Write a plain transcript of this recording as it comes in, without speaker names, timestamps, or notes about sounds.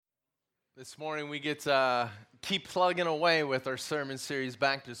This morning we get to keep plugging away with our sermon series,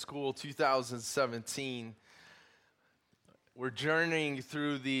 Back to School 2017. We're journeying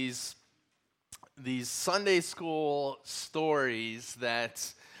through these Sunday school stories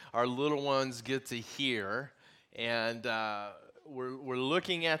that our little ones get to hear, and we're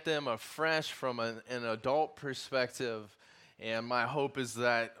looking at them afresh from an adult perspective. And my hope is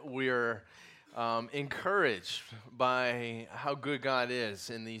that we're encouraged by how good God is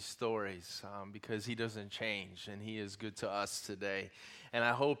in these stories, because He doesn't change and He is good to us today. And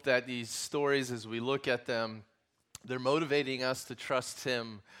I hope that these stories, as we look at them, they're motivating us to trust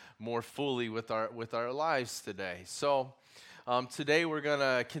Him more fully with our lives today. So today we're going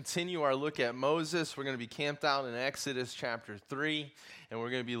to continue our look at Moses. We're going to be camped out in Exodus chapter 3, and we're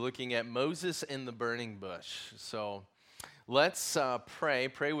going to be looking at Moses in the burning bush. So let's pray.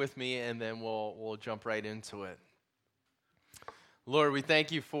 Pray with me, and then we'll jump right into it. Lord, we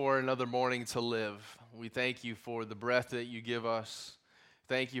thank you for another morning to live. We thank you for the breath that you give us.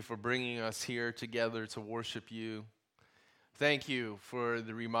 Thank you for bringing us here together to worship you. Thank you for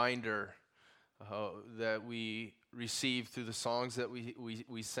the reminder that we received through the songs that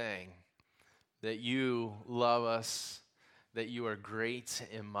we sang, that you love us, that you are great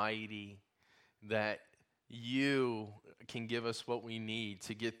and mighty, that you can give us what we need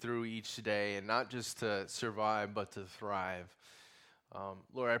to get through each day, and not just to survive, but to thrive.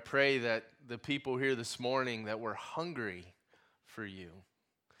 Lord, I pray that the people here this morning, that we're hungry for you,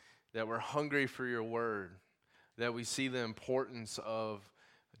 that we're hungry for your word, that we see the importance of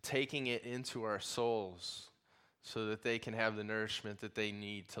taking it into our souls so that they can have the nourishment that they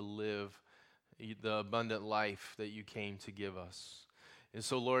need to live the abundant life that you came to give us. And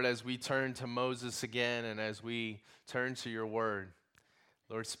so, Lord, as we turn to Moses again, and as we turn to your word,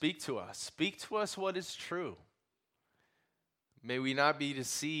 Lord, speak to us. Speak to us what is true. May we not be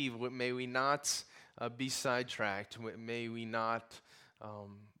deceived. May we not be sidetracked. May we not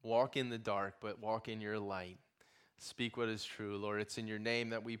walk in the dark, but walk in your light. Speak what is true, Lord. It's in your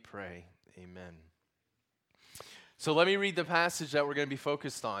name that we pray. Amen. So let me read the passage that we're going to be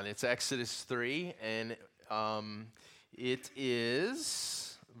focused on. It's Exodus 3, and it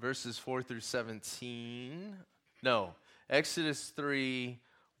is verses 4 through 17. No, Exodus 3,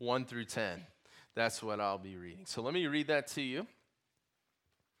 1 through 10. That's what I'll be reading. So let me read that to you.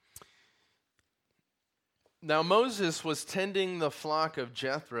 Now Moses was tending the flock of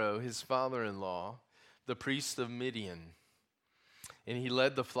Jethro, his father-in-law, the priest of Midian. And he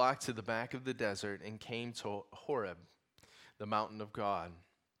led the flock to the back of the desert and came to Horeb, the mountain of God.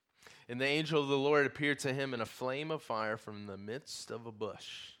 And the angel of the Lord appeared to him in a flame of fire from the midst of a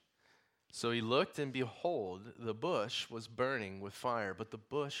bush. So he looked, and behold, the bush was burning with fire, but the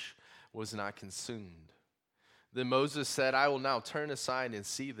bush was not consumed. Then Moses said, I will now turn aside and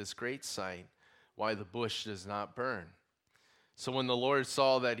see this great sight, why the bush does not burn. So when the Lord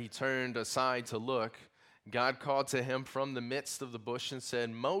saw that he turned aside to look, God called to him from the midst of the bush and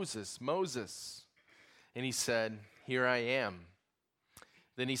said, Moses, Moses. And he said, Here I am.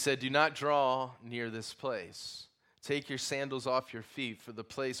 Then he said, Do not draw near this place. Take your sandals off your feet, for the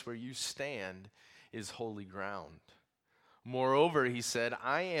place where you stand is holy ground. Moreover, he said,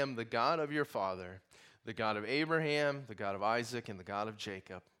 I am the God of your father, the God of Abraham, the God of Isaac, and the God of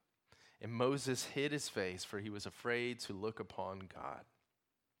Jacob. And Moses hid his face, for he was afraid to look upon God.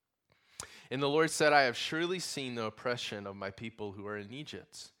 And the Lord said, I have surely seen the oppression of my people who are in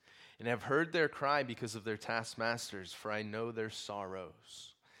Egypt, and have heard their cry because of their taskmasters, for I know their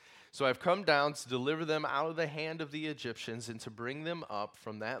sorrows. So I have come down to deliver them out of the hand of the Egyptians, and to bring them up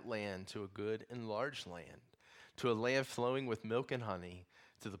from that land to a good and large land, to a land flowing with milk and honey,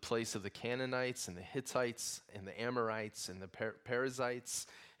 to the place of the Canaanites and the Hittites and the Amorites and the Perizzites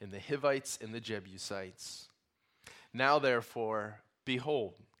and the Hivites and the Jebusites. Now therefore,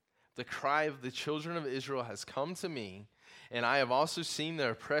 behold, the cry of the children of Israel has come to me, and I have also seen the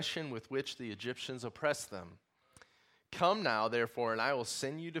oppression with which the Egyptians oppress them. Come now, therefore, and I will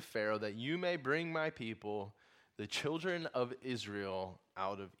send you to Pharaoh, that you may bring my people, the children of Israel,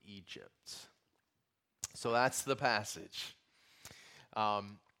 out of Egypt. So that's the passage.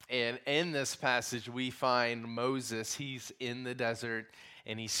 And in this passage, we find Moses. He's in the desert,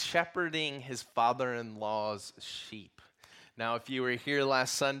 and he's shepherding his father-in-law's sheep. Now, if you were here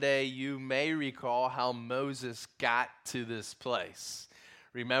last Sunday, you may recall how Moses got to this place.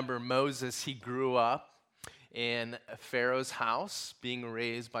 Remember, Moses, he grew up in Pharaoh's house, being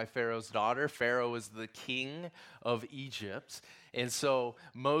raised by Pharaoh's daughter. Pharaoh was the king of Egypt. And so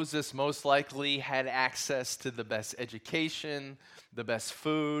Moses most likely had access to the best education, the best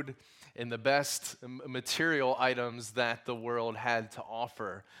food, and the best material items that the world had to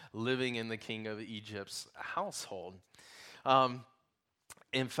offer, living in the king of Egypt's household.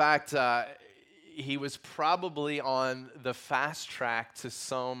 In fact, he was probably on the fast track to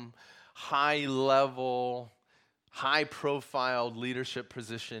some high-level, high-profile leadership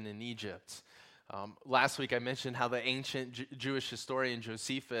position in Egypt. Last week I mentioned how the ancient Jewish historian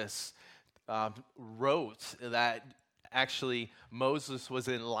Josephus wrote that actually Moses was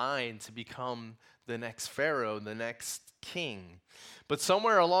in line to become the next Pharaoh, the next king. But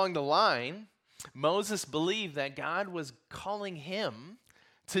somewhere along the line, Moses believed that God was calling him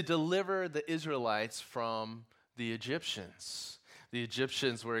to deliver the Israelites from the Egyptians. The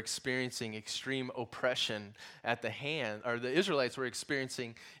Egyptians were experiencing extreme oppression at the hand, or the Israelites were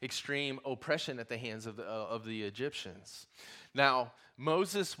experiencing extreme oppression at the hands of the Egyptians. Now,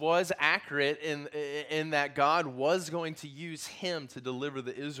 Moses was accurate in that God was going to use him to deliver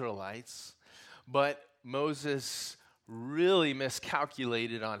the Israelites, but Moses really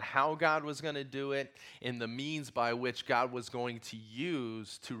miscalculated on how God was going to do it and the means by which God was going to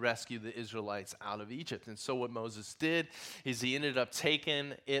use to rescue the Israelites out of Egypt. And so what Moses did is he ended up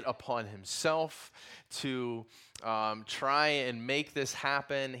taking it upon himself to try and make this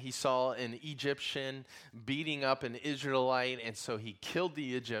happen. He saw an Egyptian beating up an Israelite, and so he killed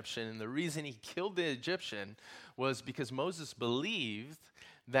the Egyptian. And the reason he killed the Egyptian was because Moses believed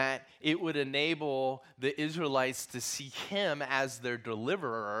that it would enable the Israelites to see him as their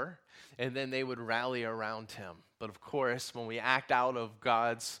deliverer, and then they would rally around him. But of course, when we act out of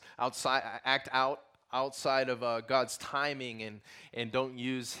God's outside of God's timing and don't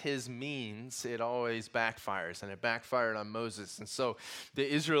use his means, it always backfires, and it backfired on Moses. And so the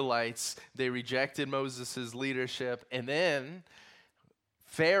Israelites, they rejected Moses' leadership, and then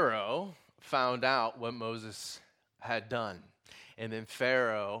Pharaoh found out what Moses had done. And then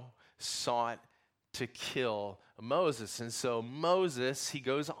Pharaoh sought to kill Moses. And so Moses, he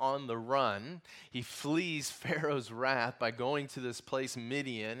goes on the run. He flees Pharaoh's wrath by going to this place,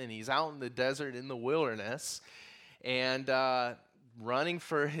 Midian, and he's out in the desert in the wilderness and running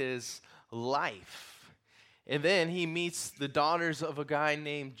for his life. And then he meets the daughters of a guy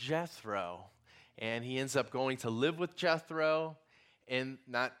named Jethro, and he ends up going to live with Jethro, and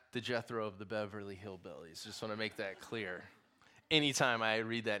not the Jethro of the Beverly Hillbillies. Just want to make that clear. Anytime I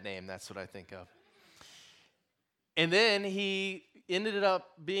read that name, that's what I think of. And then he ended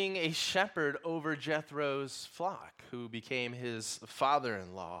up being a shepherd over Jethro's flock, who became his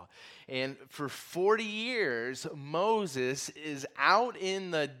father-in-law. And for 40 years, Moses is out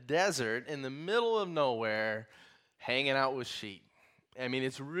in the desert, in the middle of nowhere, hanging out with sheep. I mean,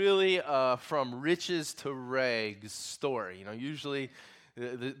 it's really from riches to rags story. You know, usually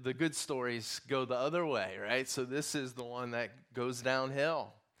the good stories go the other way, right? So this is the one that goes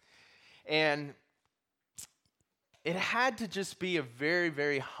downhill. And it had to just be a very,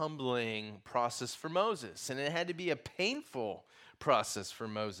 very humbling process for Moses. And it had to be a painful process for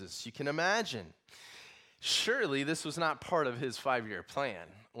Moses. You can imagine. Surely this was not part of his 5-year plan.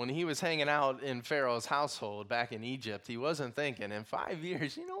 When he was hanging out in Pharaoh's household back in Egypt, he wasn't thinking, in 5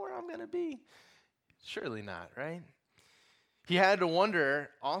 years, you know where I'm going to be? Surely not, right? He had to wonder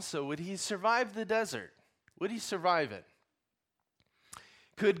also, would he survive the desert? Would he survive it?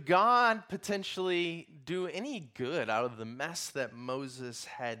 Could God potentially do any good out of the mess that Moses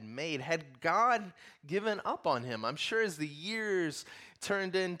had made? Had God given up on him? I'm sure as the years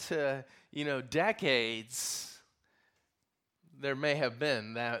turned into, decades, there may have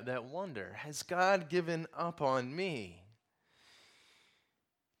been that wonder. Has God given up on me?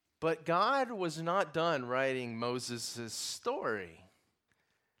 But God was not done writing Moses' story.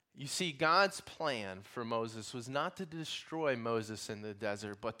 You see, God's plan for Moses was not to destroy Moses in the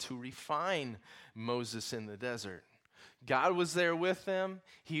desert, but to refine Moses in the desert. God was there with them.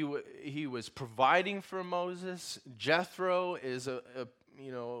 He was providing for Moses. Jethro is a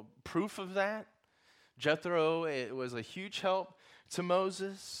proof of that. Jethro, it was a huge help to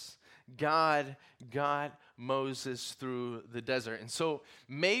Moses. God got Moses through the desert. And so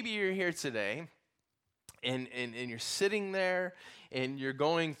maybe you're here today and you're sitting there and you're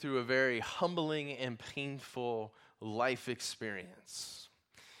going through a very humbling and painful life experience.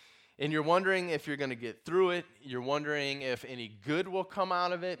 And you're wondering if you're going to get through it. You're wondering if any good will come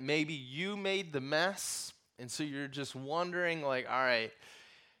out of it. Maybe you made the mess, and so you're just wondering, all right,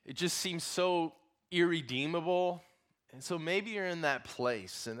 it just seems so irredeemable. And so maybe you're in that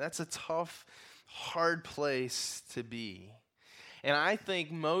place, and that's a tough, hard place to be. And I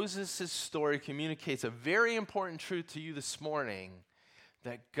think Moses' story communicates a very important truth to you this morning,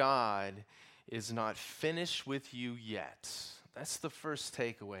 that God is not finished with you yet. That's the first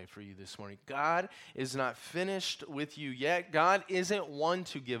takeaway for you this morning. God is not finished with you yet. God isn't one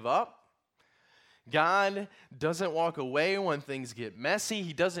to give up. God doesn't walk away when things get messy.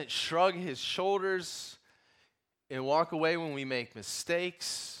 He doesn't shrug his shoulders and walk away when we make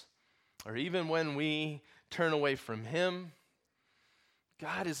mistakes or even when we turn away from him.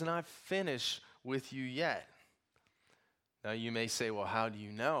 God is not finished with you yet. Now you may say, well, how do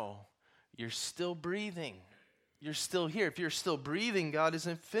you know? You're still breathing. You're still here. If you're still breathing, God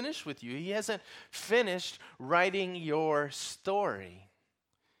isn't finished with you. He hasn't finished writing your story.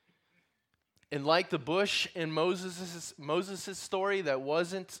 And like the bush in Moses' story that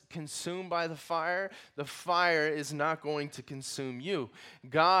wasn't consumed by the fire is not going to consume you.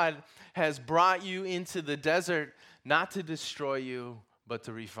 God has brought you into the desert not to destroy you, but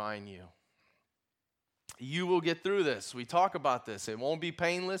to refine you. You will get through this. We talk about this. It won't be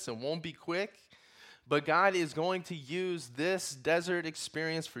painless. It won't be quick. But God is going to use this desert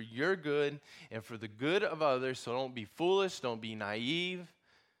experience for your good and for the good of others. So don't be foolish. Don't be naive.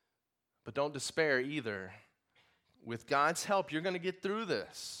 But don't despair either. With God's help, you're going to get through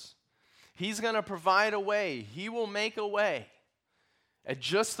this. He's going to provide a way. He will make a way at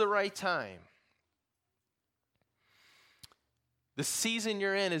just the right time. The season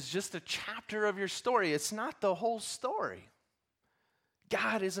you're in is just a chapter of your story. It's not the whole story.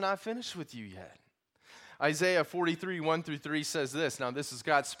 God is not finished with you yet. Isaiah 43, 1-3 says this. Now, this is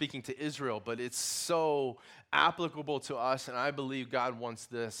God speaking to Israel, but it's so applicable to us, and I believe God wants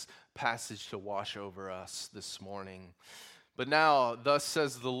this passage to wash over us this morning. But now, thus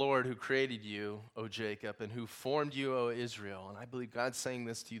says the Lord who created you, O Jacob, and who formed you, O Israel. And I believe God's saying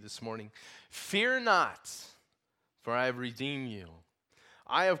this to you this morning. Fear not, for I have redeemed you.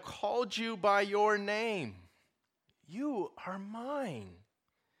 I have called you by your name. You are mine.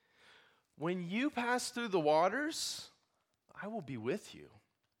 When you pass through the waters, I will be with you.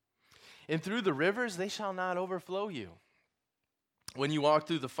 And through the rivers, they shall not overflow you. When you walk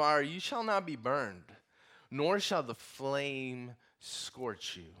through the fire, you shall not be burned, nor shall the flame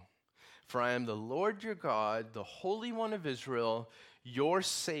scorch you. For I am the Lord your God, the Holy One of Israel, your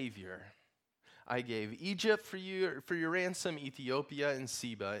Savior. I gave Egypt for your ransom, Ethiopia and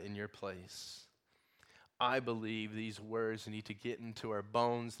Seba in your place. I believe these words need to get into our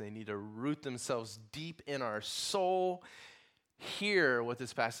bones. They need to root themselves deep in our soul. Hear what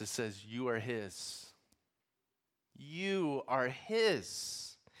this passage says. You are his. You are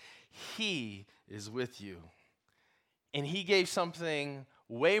his. He is with you. And he gave something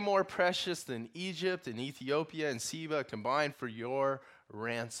way more precious than Egypt and Ethiopia and Seba combined for your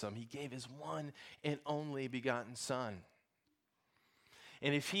ransom. He gave his one and only begotten son.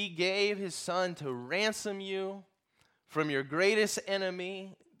 And if he gave his son to ransom you from your greatest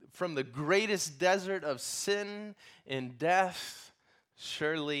enemy, from the greatest desert of sin and death,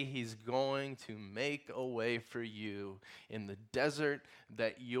 surely he's going to make a way for you in the desert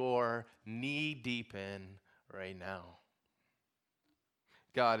that you're knee deep in right now.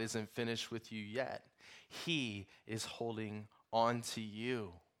 God isn't finished with you yet. He is holding on to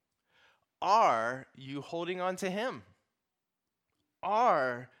you. Are you holding on to him?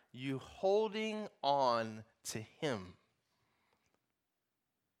 Are you holding on to him?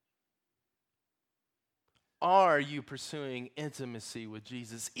 Are you pursuing intimacy with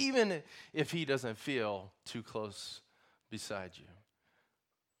Jesus, even if he doesn't feel too close beside you?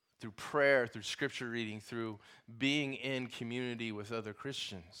 Through prayer, through scripture reading, through being in community with other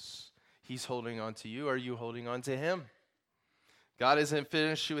Christians. He's holding on to you. Are you holding on to him? God isn't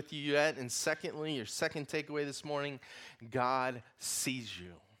finished with you yet. And secondly, your second takeaway this morning, God sees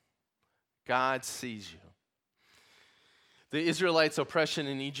you. God sees you. The Israelites' oppression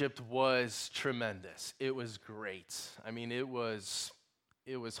in Egypt was tremendous. It was great. I mean, it was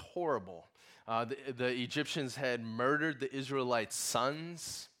horrible. The Egyptians had murdered the Israelites'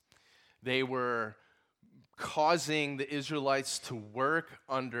 sons. They were causing the Israelites to work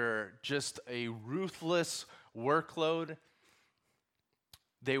under just a ruthless workload.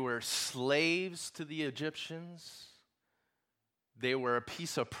 They were slaves to the Egyptians. They were a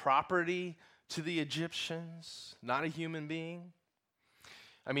piece of property to the Egyptians, not a human being.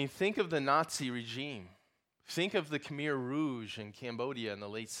 I mean, think of the Nazi regime. Think of the Khmer Rouge in Cambodia in the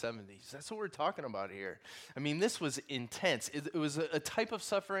late 70s. That's what we're talking about here. I mean, this was intense. It was a type of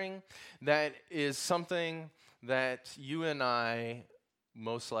suffering that is something that you and I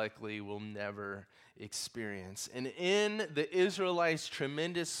most likely will never experience. And in the Israelites'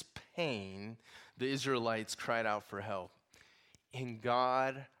 tremendous pain, the Israelites cried out for help. And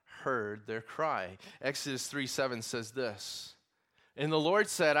God heard their cry. Exodus 3:7 says this, And the Lord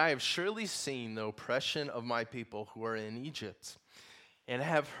said, I have surely seen the oppression of my people who are in Egypt, and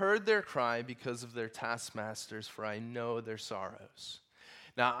have heard their cry because of their taskmasters, for I know their sorrows.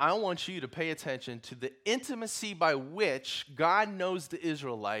 Now, I want you to pay attention to the intimacy by which God knows the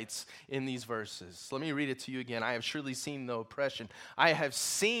Israelites in these verses. Let me read it to you again. I have surely seen the oppression. I have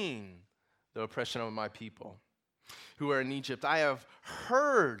seen the oppression of my people who are in Egypt. I have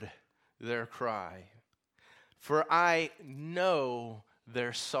heard their cry, for I know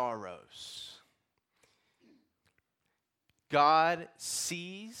their sorrows. God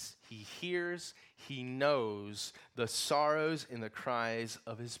sees, he hears, he knows the sorrows and the cries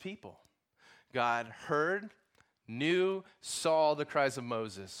of his people. God heard, knew, saw the cries of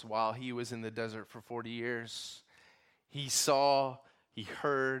Moses while he was in the desert for 40 years. He saw, he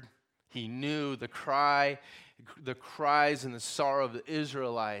heard, he knew the cries and the sorrow of the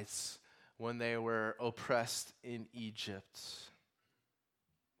Israelites when they were oppressed in Egypt.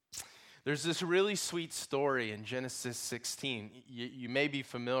 There's this really sweet story in Genesis 16. You may be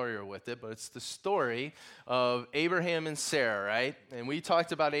familiar with it, but it's the story of Abraham and Sarah, right? And we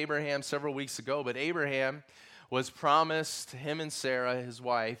talked about Abraham several weeks ago, but Abraham was promised, him and Sarah, his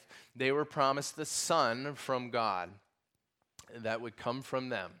wife, they were promised a son from God that would come from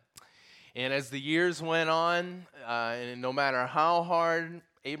them. And as the years went on, and no matter how hard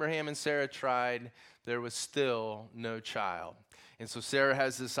Abraham and Sarah tried, there was still no child. And so Sarah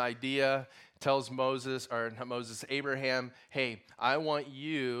has this idea, tells Abraham, hey, I want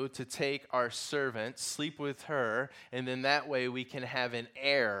you to take our servant, sleep with her, and then that way we can have an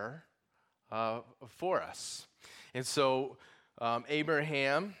heir for us. And so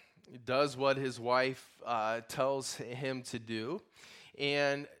Abraham does what his wife tells him to do,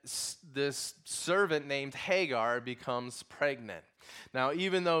 and this servant named Hagar becomes pregnant. Now,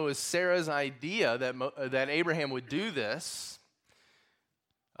 even though it was Sarah's idea that Abraham would do this,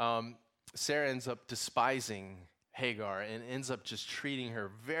 Sarah ends up despising Hagar and ends up just treating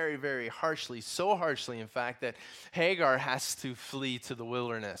her very, very harshly, so harshly, in fact, that Hagar has to flee to the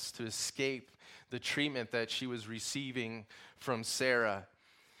wilderness to escape the treatment that she was receiving from Sarah.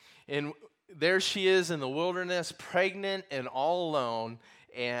 And there she is in the wilderness, pregnant and all alone,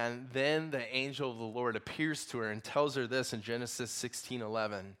 and then the angel of the Lord appears to her and tells her this in Genesis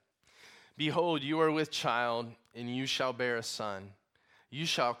 16:11. Behold, you are with child, and you shall bear a son. You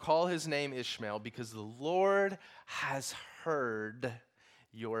shall call his name Ishmael, because the Lord has heard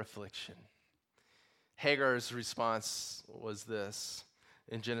your affliction. Hagar's response was this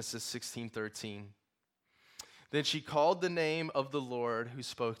in Genesis 16:13. Then she called the name of the Lord who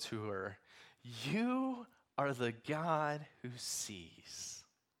spoke to her. You are the God who sees.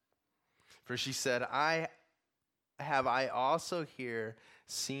 For she said, I also here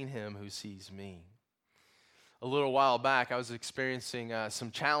seen him who sees me. A little while back, I was experiencing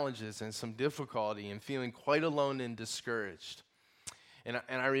some challenges and some difficulty and feeling quite alone and discouraged. And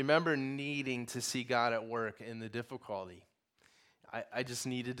I remember needing to see God at work in the difficulty. I just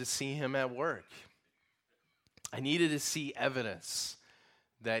needed to see him at work. I needed to see evidence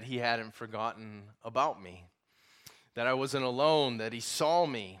that he hadn't forgotten about me, that I wasn't alone, that he saw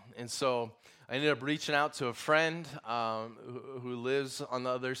me. And so I ended up reaching out to a friend who lives on the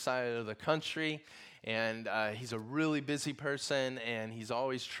other side of the country. And he's a really busy person, and he's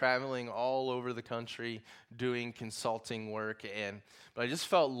always traveling all over the country doing consulting work. But I just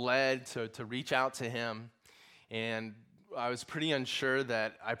felt led to reach out to him, and I was pretty unsure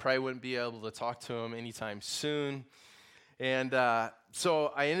that I probably wouldn't be able to talk to him anytime soon. And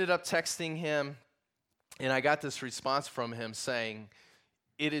so I ended up texting him, and I got this response from him saying,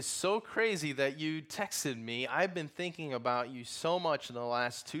 it is so crazy that you texted me. I've been thinking about you so much in the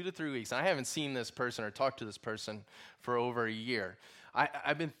last 2 to 3 weeks. I haven't seen this person or talked to this person for over a year.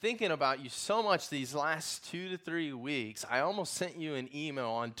 I've been thinking about you so much these last 2 to 3 weeks. I almost sent you an email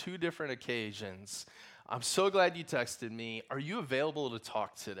on 2 different occasions. I'm so glad you texted me. Are you available to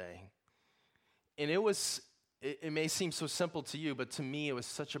talk today? And it may seem so simple to you, but to me it was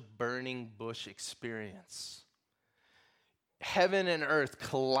such a burning bush experience. Heaven and earth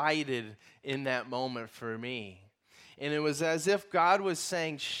collided in that moment for me. And it was as if God was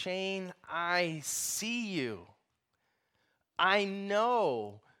saying, Shane, I see you. I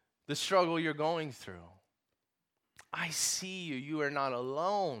know the struggle you're going through. I see you. You are not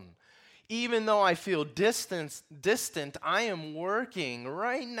alone. Even though I feel distant, I am working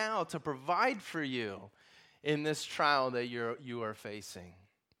right now to provide for you in this trial that you are facing.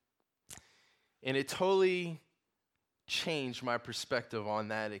 And it totally changed my perspective on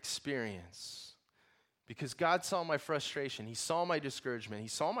that experience, because God saw my frustration. He saw my discouragement. He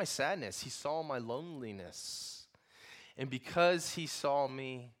saw my sadness. He saw my loneliness. And because he saw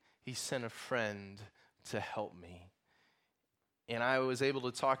me, he sent a friend to help me. And I was able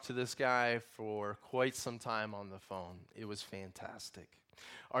to talk to this guy for quite some time on the phone. It was fantastic.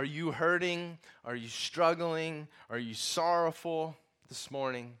 Are you hurting? Are you struggling? Are you sorrowful this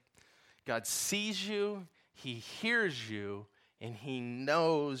morning? God sees you, he hears you, and he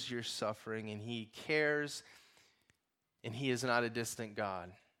knows you're suffering, and he cares, and he is not a distant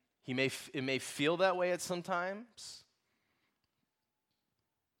God. It may feel that way at some times,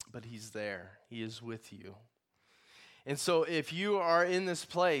 but he's there. He is with you. And so if you are in this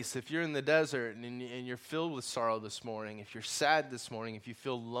place, if you're in the desert and you're filled with sorrow this morning, if you're sad this morning, if you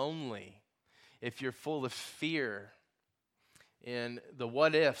feel lonely, if you're full of fear, and the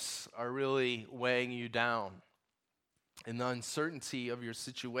what ifs are really weighing you down, and the uncertainty of your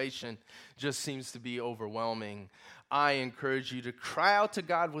situation just seems to be overwhelming, I encourage you to cry out to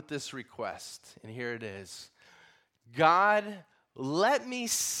God with this request. And here it is. God, let me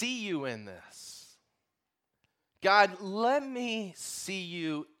see you in this. God, let me see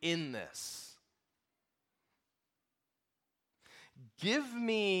you in this. Give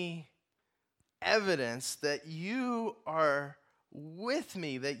me evidence that you are with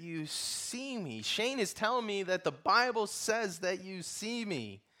me, that you see me. Shane is telling me that the Bible says that you see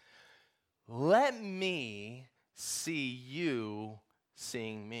me. Let me see you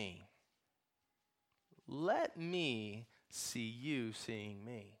seeing me. Let me see you seeing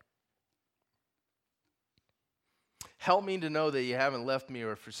me. Help me to know that you haven't left me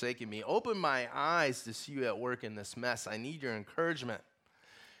or forsaken me. Open my eyes to see you at work in this mess. I need your encouragement.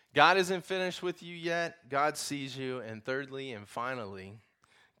 God isn't finished with you yet. God sees you. And thirdly and finally,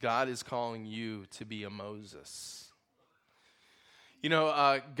 God is calling you to be a Moses. You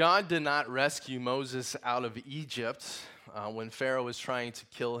know, God did not rescue Moses out of Egypt when Pharaoh was trying to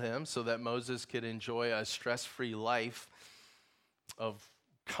kill him so that Moses could enjoy a stress-free life of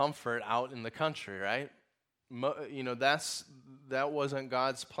comfort out in the country, right? That wasn't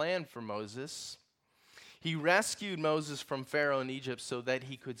God's plan for Moses. He rescued Moses from Pharaoh in Egypt so that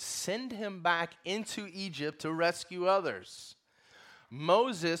he could send him back into Egypt to rescue others.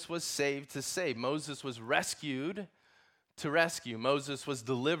 Moses was saved to save. Moses was rescued to rescue. Moses was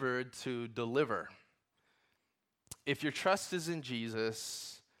delivered to deliver. If your trust is in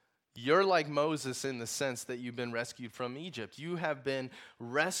Jesus, you're like Moses in the sense that you've been rescued from Egypt. You have been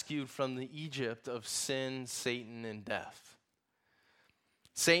rescued from the Egypt of sin, Satan, and death.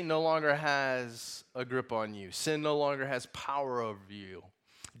 Satan no longer has a grip on you. Sin no longer has power over you.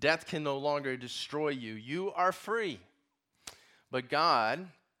 Death can no longer destroy you. You are free. But God,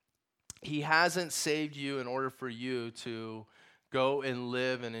 he hasn't saved you in order for you to go and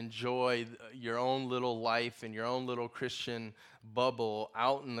live and enjoy your own little life and your own little Christian bubble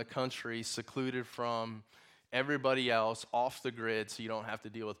out in the country, secluded from everybody else, off the grid, so you don't have to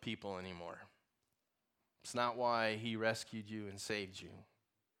deal with people anymore. It's not why he rescued you and saved you.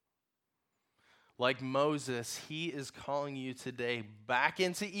 Like Moses, he is calling you today back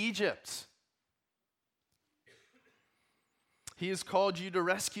into Egypt. He has called you to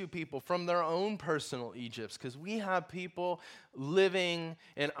rescue people from their own personal Egypts, because we have people living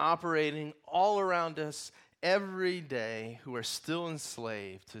and operating all around us every day who are still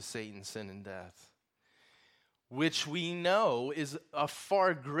enslaved to Satan, sin, and death, which we know is a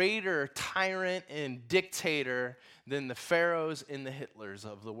far greater tyrant and dictator than the Pharaohs and the Hitlers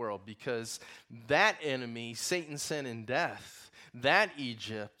of the world, because that enemy, Satan, sin, and death, that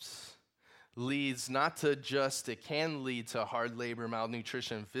Egypt leads not to just, it can lead to hard labor,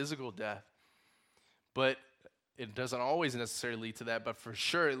 malnutrition, physical death, but it doesn't always necessarily lead to that, but for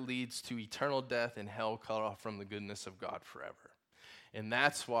sure it leads to eternal death and hell, cut off from the goodness of God forever. And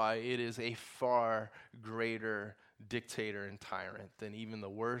that's why it is a far greater dictator and tyrant than even the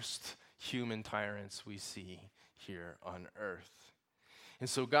worst human tyrants we see here on earth. And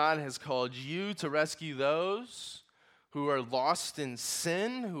so God has called you to rescue those who are lost in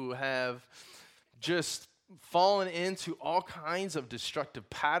sin, who have just fallen into all kinds of destructive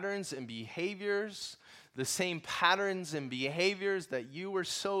patterns and behaviors, the same patterns and behaviors that you were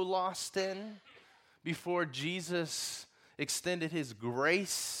so lost in before Jesus extended his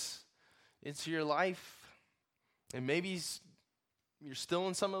grace into your life. And maybe you're still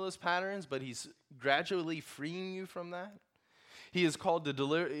in some of those patterns, but he's gradually freeing you from that. He has called you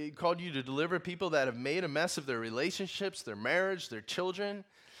to deliver people that have made a mess of their relationships, their marriage, their children,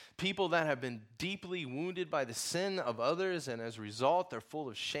 people that have been deeply wounded by the sin of others, and as a result, they're full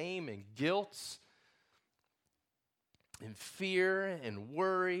of shame and guilt and fear and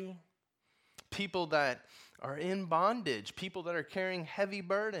worry. People that are in bondage, people that are carrying heavy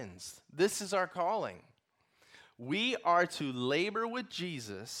burdens. This is our calling. We are to labor with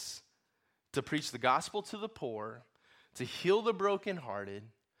Jesus to preach the gospel to the poor, to heal the brokenhearted,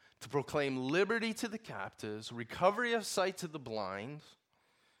 to proclaim liberty to the captives, recovery of sight to the blind,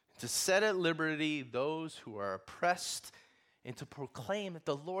 to set at liberty those who are oppressed, and to proclaim that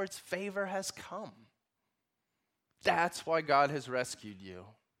the Lord's favor has come. That's why God has rescued you.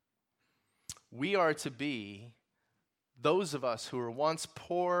 We are to be those of us who were once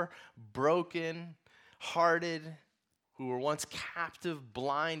poor, broken, hearted, who were once captive,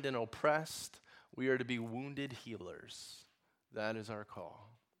 blind, and oppressed. We are to be wounded healers. That is our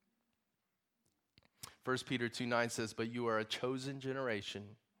call. 1 Peter 2:9 says, "But you are a chosen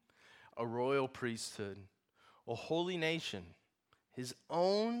generation, a royal priesthood, a holy nation, his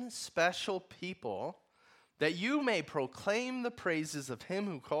own special people, that you may proclaim the praises of him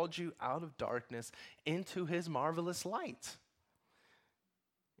who called you out of darkness into his marvelous light."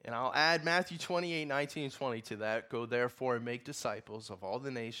 And I'll add Matthew 28:19 and 20 to that. "Go therefore and make disciples of all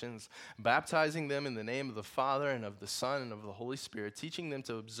the nations, baptizing them in the name of the Father and of the Son and of the Holy Spirit, teaching them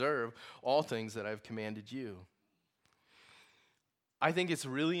to observe all things that I've commanded you." I think it's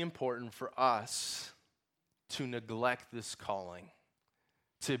really important for us to neglect this calling,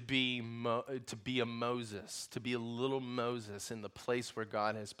 to be a Moses, to be a little Moses in the place where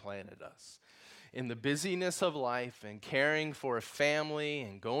God has planted us. In the busyness of life and caring for a family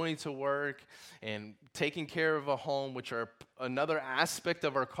and going to work and taking care of a home, which are another aspect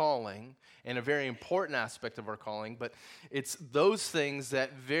of our calling and a very important aspect of our calling, but it's those things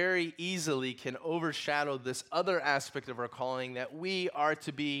that very easily can overshadow this other aspect of our calling, that we are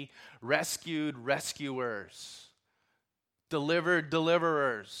to be rescued rescuers, delivered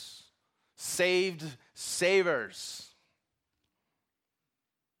deliverers, saved savers.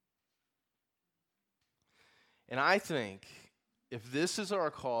 And I think if this is our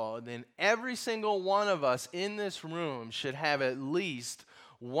call, then every single one of us in this room should have at least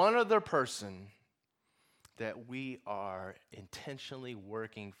one other person that we are intentionally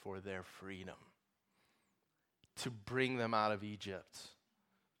working for their freedom, to bring them out of Egypt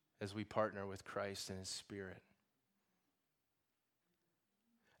as we partner with Christ and his Spirit.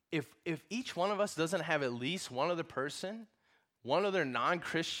 If each one of us doesn't have at least one other person, one other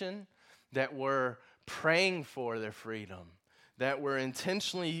non-Christian that we're praying for their freedom, that we're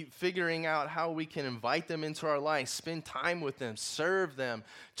intentionally figuring out how we can invite them into our life, spend time with them, serve them,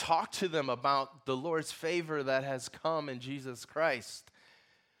 talk to them about the Lord's favor that has come in Jesus Christ.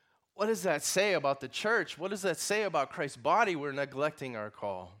 What does that say about the church? What does that say about Christ's body? We're neglecting our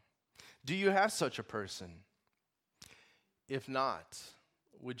call. Do you have such a person? If not,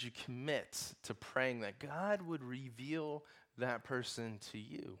 would you commit to praying that God would reveal that person to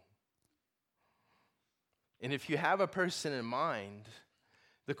you? And if you have a person in mind,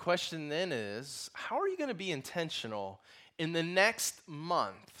 the question then is, how are you going to be intentional in the next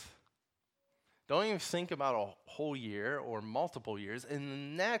month? Don't even think about a whole year or multiple years. In the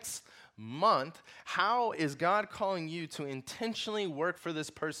next month, how is God calling you to intentionally work for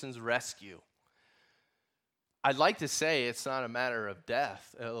this person's rescue? I'd like to say it's not a matter of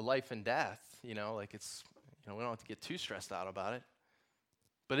death, life and death, like it's, we don't have to get too stressed out about it.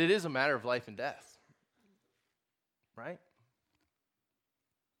 But it is a matter of life and death. Right?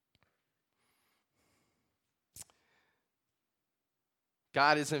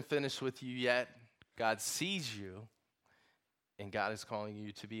 God isn't finished with you yet. God sees you, and God is calling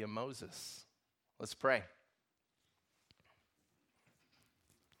you to be a Moses. Let's pray.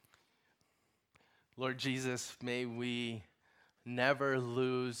 Lord Jesus, may we never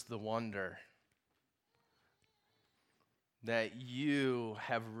lose the wonder that you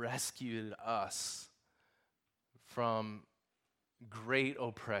have rescued us from great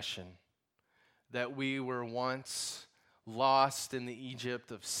oppression, that we were once lost in the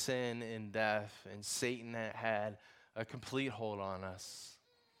Egypt of sin and death, and Satan had a complete hold on us.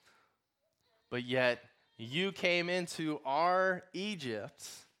 But yet, you came into our Egypt,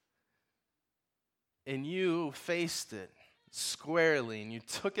 and you faced it squarely, and you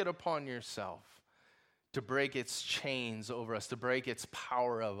took it upon yourself to break its chains over us, to break its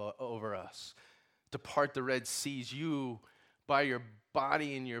power over us, to part the Red Seas. You, by your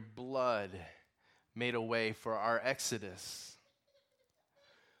body and your blood, made a way for our exodus.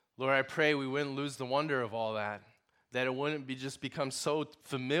 Lord, I pray we wouldn't lose the wonder of all that it wouldn't just become so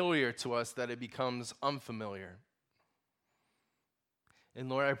familiar to us that it becomes unfamiliar. And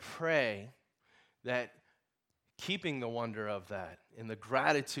Lord, I pray that keeping the wonder of that and the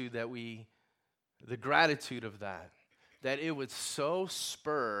gratitude of that it would so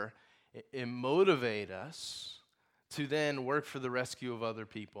spur and motivate us to then work for the rescue of other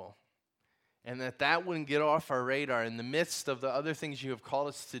people And that wouldn't get off our radar in the midst of the other things you have called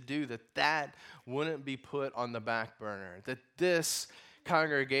us to do, that wouldn't be put on the back burner. That this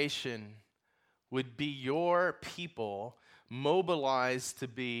congregation would be your people mobilized to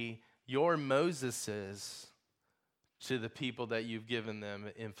be your Moseses to the people that you've given them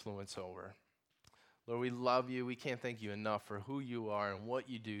influence over. Lord, we love you. We can't thank you enough for who you are and what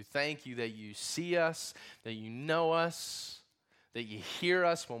you do. Thank you that you see us, that you know us, that you hear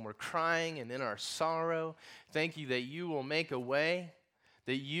us when we're crying and in our sorrow. Thank you that you will make a way,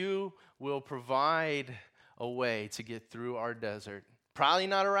 that you will provide a way to get through our desert. Probably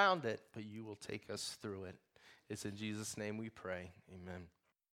not around it, but you will take us through it. It's in Jesus' name we pray. Amen.